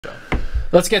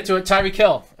Let's get to it. Tyreek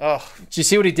Hill. Oh, Did you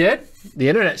see what he did? The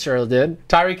internet sure did.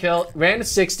 Tyreek Hill ran to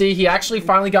 60. He actually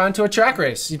finally got into a track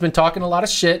race. He's been talking a lot of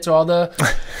shit to all the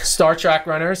star track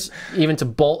runners, even to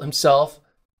Bolt himself.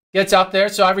 Gets out there,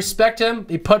 so I respect him.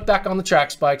 He put back on the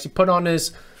track spikes. He put on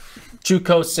his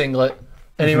JUCO singlet,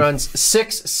 and he runs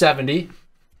 670.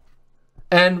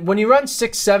 And when you run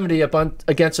 670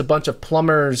 against a bunch of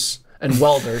plumbers and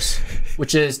welders,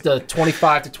 which is the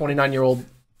 25 to 29-year-old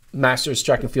Masters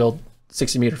track and field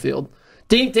 60-meter field.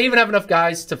 Didn't even have enough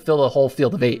guys to fill a whole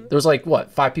field of 8. There was like, what,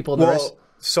 5 people in the race?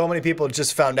 So many people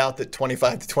just found out that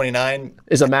 25 to 29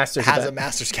 is a Masters has a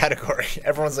Masters category.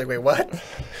 Everyone's like, wait, what?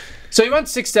 So he runs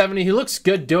 670. He looks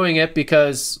good doing it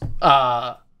because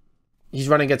he's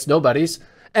running against nobodies.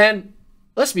 And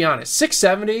let's be honest,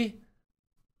 670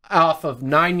 off of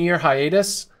 9-year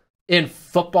hiatus in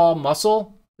football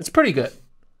muscle, it's pretty good.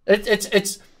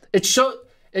 It shows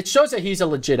that he's a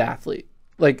legit athlete.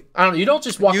 Like, I don't know, you don't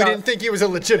just walk out. You didn't think he was a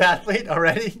legit athlete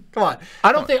already? Come on.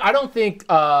 I don't think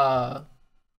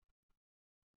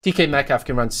DK Metcalf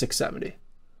can run 670.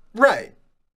 Right.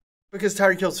 Because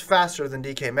Tyreek Hill's faster than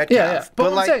DK Metcalf. Yeah.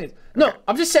 But like, I'm saying, no, okay.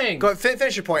 I'm just saying. Go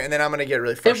finish your point, and then I'm going to get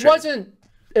really frustrated.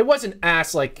 It wasn't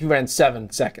ass like he ran 7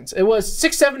 seconds. It was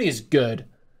 670 is good,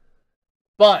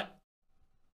 but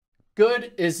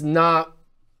good is not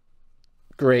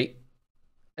great.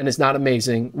 And it's not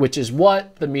amazing, which is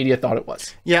what the media thought it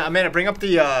was. Yeah, Amanda, bring up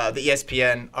the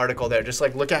ESPN article there. Just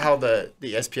like look at how the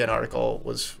ESPN article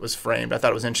was framed. I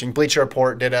thought it was interesting. Bleacher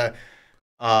Report did a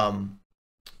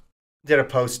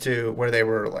post too where they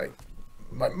were like,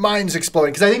 my mind's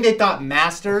exploding because I think they thought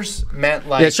Masters meant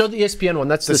like. Yeah, show the ESPN one.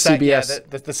 That's the CBS.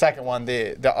 Yeah, the second one.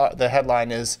 The headline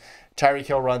is Tyreek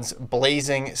Hill runs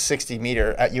blazing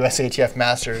 60-meter at USATF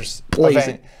Masters.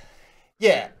 Blazing. Event.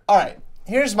 Yeah. All right.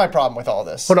 Here's my problem with all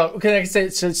this. Hold on. Can I say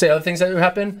other things that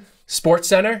happened? Sports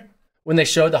Center, when they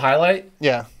showed the highlight,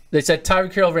 yeah, they said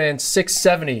Tyreek Hill ran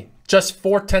 670, just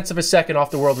 0.4 of a second off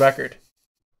the world record.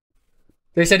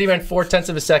 They said he ran 0.4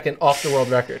 of a second off the world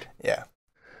record. Yeah.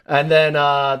 And then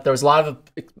there was a lot of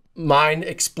mind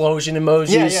explosion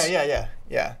emojis.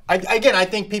 Yeah. I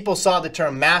think people saw the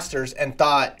term Masters and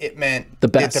thought it meant the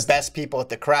best people at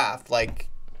the craft, like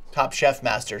Top Chef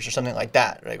Masters or something like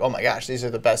that. Like, oh my gosh, these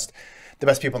are the best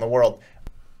people in the world.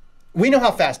 We know how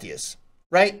fast he is,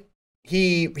 right?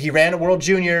 He ran at World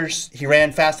Juniors. He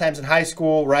ran fast times in high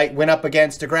school, right? Went up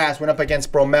against DeGrasse, went up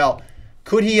against Bromell.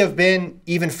 Could he have been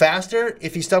even faster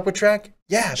if he stuck with track?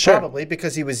 Yeah, sure. Probably,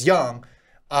 because he was young.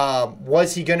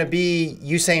 Was he going to be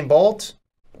Usain Bolt?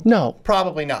 No.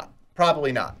 Probably not.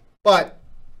 But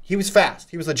he was fast.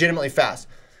 He was legitimately fast.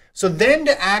 So then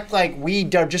to act like we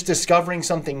are just discovering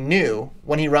something new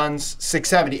when he runs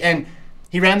 670. And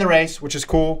he ran the race, which is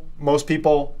cool. Most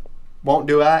people won't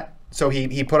do that. So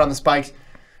he put on the spikes.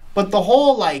 But the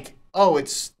whole like, oh,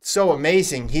 it's so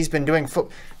amazing. He's been doing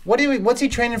what's he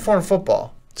training for in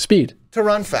football? Speed. To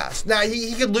run fast. Now,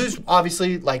 he could lose,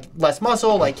 obviously, like less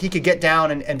muscle. Like he could get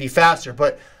down and be faster.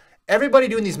 But everybody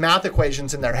doing these math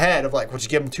equations in their head of like, would you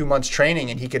give him 2 months training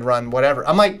and he can run whatever.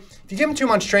 I'm like, if you give him 2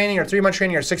 months training or 3 months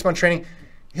training or 6 months training,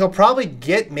 he'll probably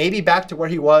get maybe back to where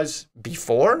he was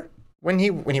before. When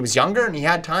he was younger and he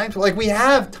had times. Like, we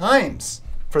have times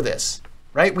for this,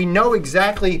 right? We know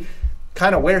exactly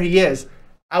kind of where he is.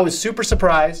 I was super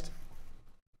surprised,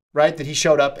 right, that he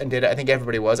showed up and did it. I think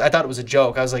everybody was. I thought it was a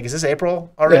joke. I was like, is this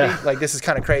April already? Yeah. Like, this is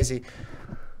kind of crazy.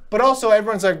 But also,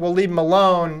 everyone's like, well, leave him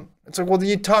alone. It's like, well,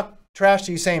 you talk trash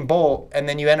to Usain Bolt and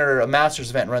then you enter a Masters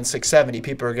event and run 670.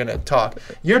 People are going to talk.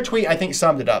 Your tweet, I think,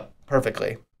 summed it up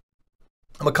perfectly.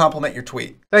 I'm going to compliment your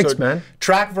tweet. Thanks, man.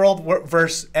 Track world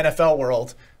versus NFL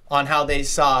world on how they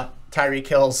saw Tyreek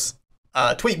Hill's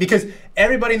tweet. Because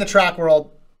everybody in the track world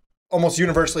almost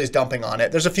universally is dumping on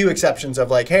it. There's a few exceptions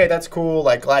of like, hey, that's cool,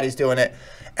 like glad he's doing it.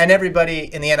 And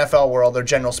everybody in the NFL world or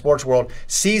general sports world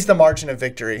sees the margin of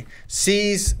victory,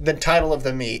 sees the title of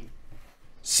the meet,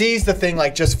 sees the thing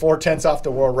like just 0.4 off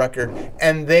the world record,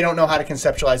 and they don't know how to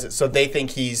conceptualize it, so they think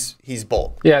he's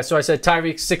Bolt. Yeah, so I said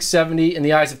Tyreek 670 in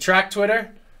the eyes of track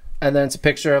Twitter, and then it's a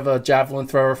picture of a javelin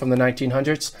thrower from the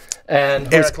 1900s,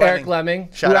 and Eric Lemming,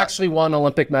 who actually won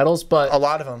Olympic medals, but a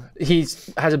lot of them. He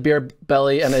has a beer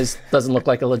belly and doesn't look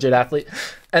like a legit athlete.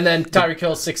 And then Tyreek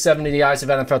Hill 670 in the eyes of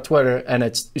NFL Twitter, and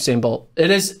it's Usain Bolt.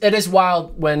 It is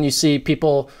wild when you see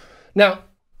people now.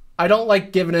 I don't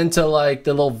like giving into like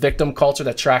the little victim culture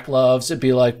that track loves. It'd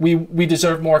be like, we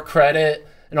deserve more credit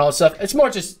and all this stuff. It's more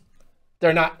just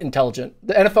they're not intelligent.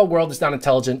 The NFL world is not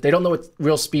intelligent. They don't know what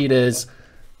real speed is.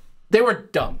 They were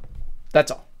dumb.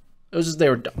 That's all. It was just they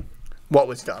were dumb. What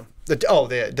was dumb?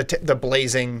 The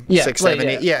blazing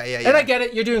 670. Yeah. And I get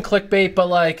it. You're doing clickbait, but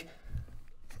like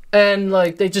And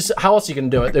like they just, how else are you gonna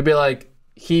do it? They'd be like,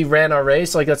 he ran our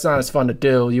race. Like that's not as fun to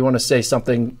do. You want to say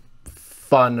something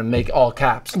fun and make all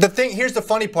caps. Here's the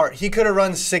funny part. He could have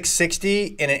run 660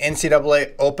 in an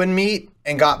NCAA open meet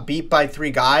and got beat by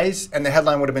 3 guys, and the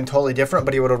headline would have been totally different,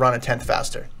 but he would have run a 10th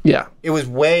faster. Yeah. It was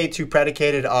way too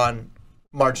predicated on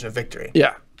margin of victory.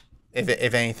 Yeah.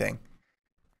 If anything.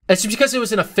 It's because it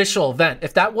was an official event.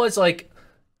 If that was like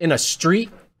in a street,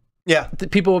 yeah,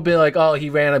 people would be like, oh, he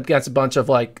ran against a bunch of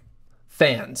like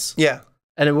fans. Yeah.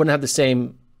 And it wouldn't have the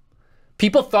same.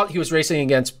 People thought he was racing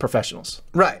against professionals.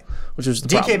 Right. Which was the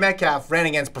DK problem. Metcalf ran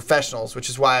against professionals, which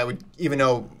is why I would, even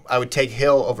though I would take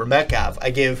Hill over Metcalf, I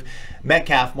give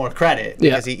Metcalf more credit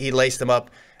because he laced him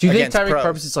up. Do you think against Tyreek pros.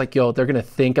 purpose is like, yo, they're going to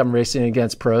think I'm racing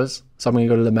against pros, so I'm going to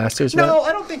go to the Masters? No, event?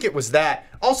 I don't think it was that.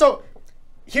 Also,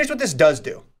 here's what this does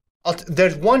do.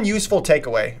 There's one useful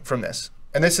takeaway from this,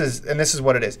 and this is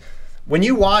what it is. When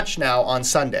you watch now on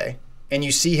Sunday and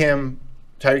you see him,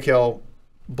 Tyreek Hill,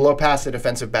 blow past the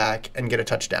defensive back and get a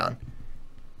touchdown,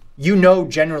 you know,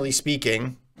 generally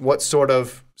speaking, what sort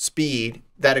of speed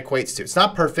that equates to. It's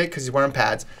not perfect because he's wearing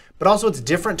pads, but also it's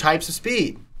different types of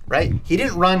speed, right? He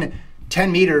didn't run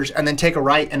 10 meters and then take a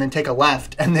right and then take a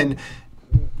left and then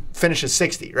finish a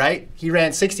 60, right? He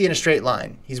ran 60 in a straight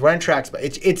line. He's wearing tracks, but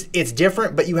it's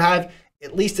different, but you have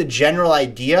at least a general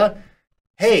idea.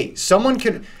 Hey, someone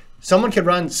could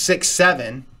run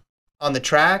 6'7" on the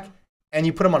track, and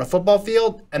you put them on a football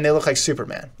field, and they look like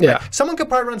Superman. Yeah. Right? Someone could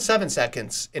probably run 7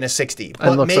 seconds in a 60, And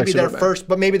but looks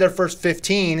like maybe their first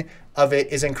 15 of it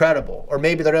is incredible, or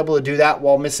maybe they're able to do that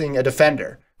while missing a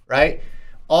defender, right?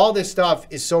 All this stuff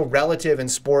is so relative and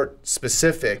sport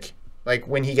specific. Like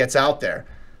when he gets out there,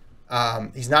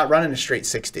 he's not running a straight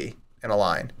 60 in a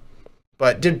line.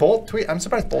 But did Bolt tweet? I'm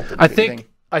surprised Bolt didn't tweet.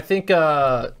 I think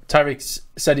Tyreek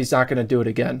said he's not going to do it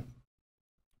again.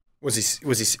 Was he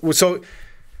so?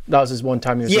 That was his one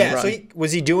time he was Yeah, run. so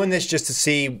was he doing this just to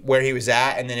see where he was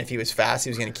at, and then if he was fast, he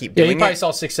was going to keep Yeah, doing he probably it?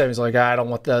 saw 6'7". He's like, I don't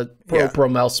want the Yeah.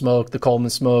 Bromell smoke, the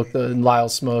Coleman smoke, the Lyle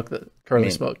smoke, the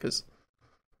Curly smoke. Because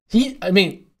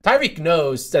Tyreek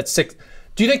knows that 6.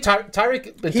 Do you think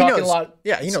Tyreek been talking knows, a lot?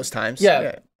 Yeah, he knows times.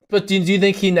 Yeah. But do you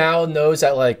think he now knows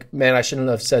that, like, man, I shouldn't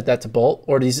have said that to Bolt?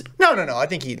 Or does No. I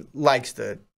think he likes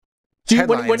the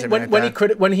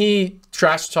when he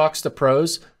trash talks to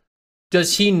pros,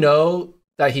 does he know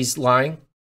that he's lying?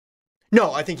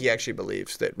 No, I think he actually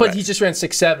believes that. But he just ran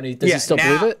 670. Does he still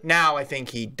believe it? Now I think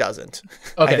he doesn't.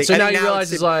 Okay, so now he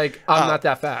realizes, like, I'm not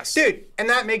that fast. Dude, and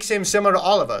that makes him similar to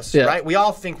all of us, right? We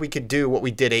all think we could do what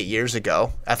we did 8 years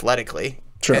ago athletically.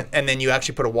 True. And then you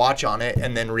actually put a watch on it,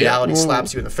 and then reality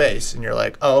slaps you in the face, and you're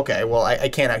like, oh, okay, well, I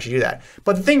can't actually do that.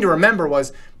 But the thing to remember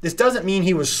was, this doesn't mean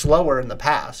he was slower in the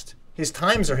past. His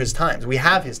times are his times. We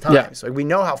have his times. Like, we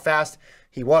know how fast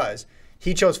he was.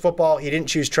 He chose football. He didn't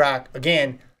choose track.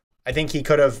 Again, I think he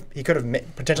could have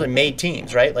potentially made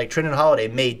teams, right? Like Trenton Holiday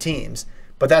made teams.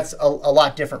 But that's a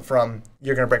lot different from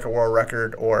you're going to break a world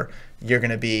record or you're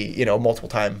going to be,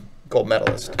 multiple-time gold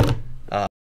medalist.